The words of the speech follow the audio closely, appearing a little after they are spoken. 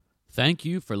Thank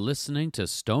you for listening to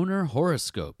Stoner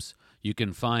Horoscopes. You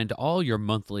can find all your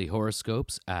monthly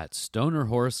horoscopes at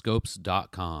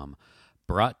stonerhoroscopes.com.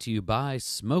 Brought to you by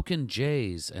Smokin'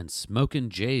 Jays and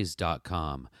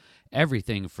smokinjays.com.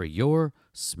 Everything for your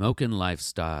smokin'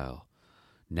 lifestyle.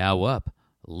 Now up,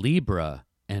 Libra,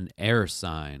 an air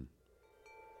sign.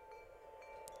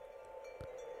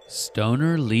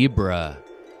 Stoner Libra.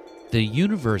 The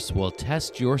universe will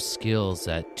test your skills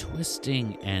at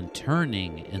twisting and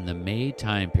turning in the May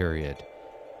time period.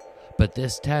 But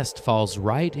this test falls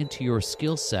right into your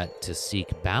skill set to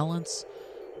seek balance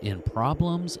in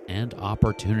problems and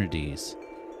opportunities.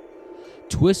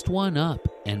 Twist one up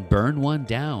and burn one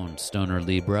down, Stoner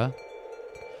Libra.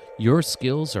 Your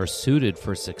skills are suited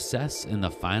for success in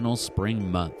the final spring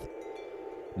month.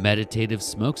 Meditative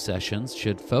smoke sessions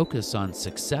should focus on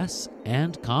success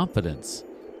and confidence.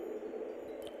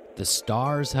 The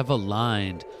stars have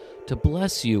aligned to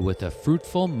bless you with a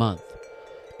fruitful month,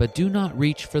 but do not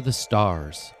reach for the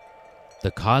stars.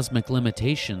 The cosmic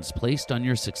limitations placed on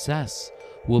your success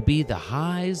will be the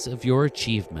highs of your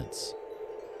achievements.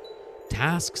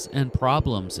 Tasks and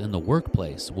problems in the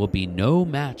workplace will be no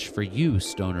match for you,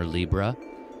 Stoner Libra.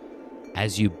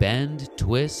 As you bend,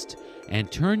 twist, and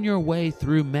turn your way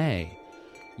through May,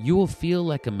 you will feel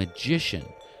like a magician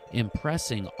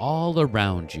impressing all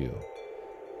around you.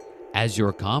 As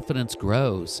your confidence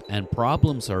grows and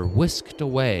problems are whisked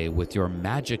away with your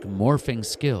magic morphing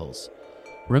skills,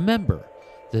 remember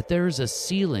that there is a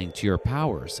ceiling to your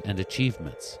powers and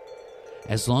achievements.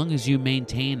 As long as you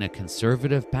maintain a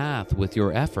conservative path with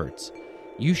your efforts,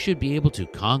 you should be able to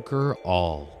conquer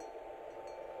all.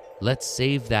 Let's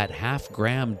save that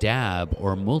half-gram dab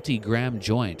or multi-gram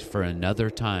joint for another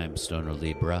time, Stoner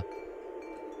Libra.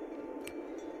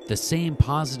 The same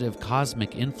positive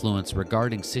cosmic influence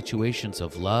regarding situations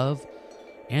of love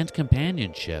and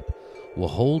companionship will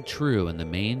hold true in the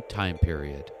May time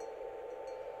period.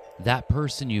 That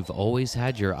person you've always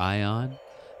had your eye on,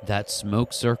 that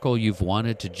smoke circle you've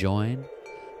wanted to join,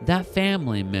 that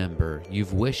family member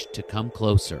you've wished to come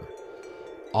closer.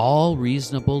 All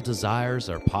reasonable desires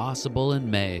are possible in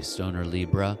May, Stoner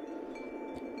Libra.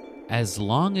 As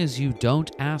long as you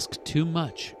don't ask too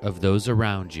much of those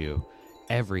around you,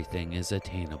 everything is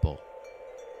attainable.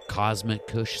 Cosmic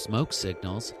Kush smoke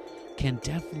signals can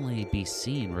definitely be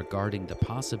seen regarding the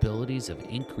possibilities of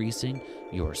increasing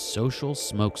your social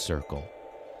smoke circle.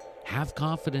 Have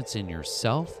confidence in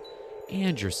yourself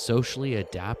and your socially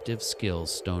adaptive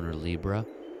skills, Stoner Libra.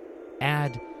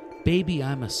 Add Baby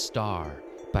I'm a Star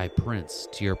by Prince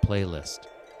to your playlist.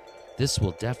 This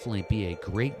will definitely be a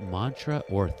great mantra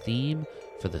or theme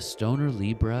for the Stoner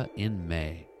Libra in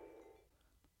May.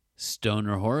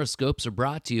 Stoner Horoscopes are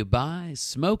brought to you by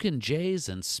Smokin' Jays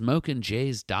and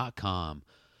smokinjays.com.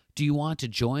 Do you want to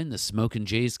join the Smokin'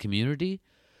 Jays community?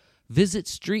 Visit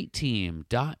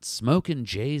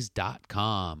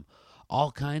streetteam.smokinjays.com.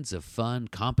 All kinds of fun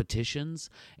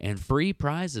competitions and free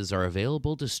prizes are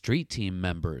available to Street Team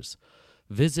members.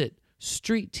 Visit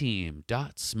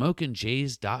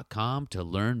streetteam.smokinjays.com to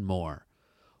learn more.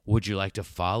 Would you like to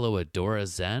follow Adora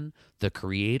Zen, the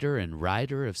creator and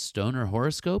writer of Stoner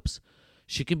Horoscopes?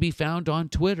 She can be found on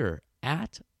Twitter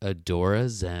at Adora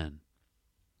Zen.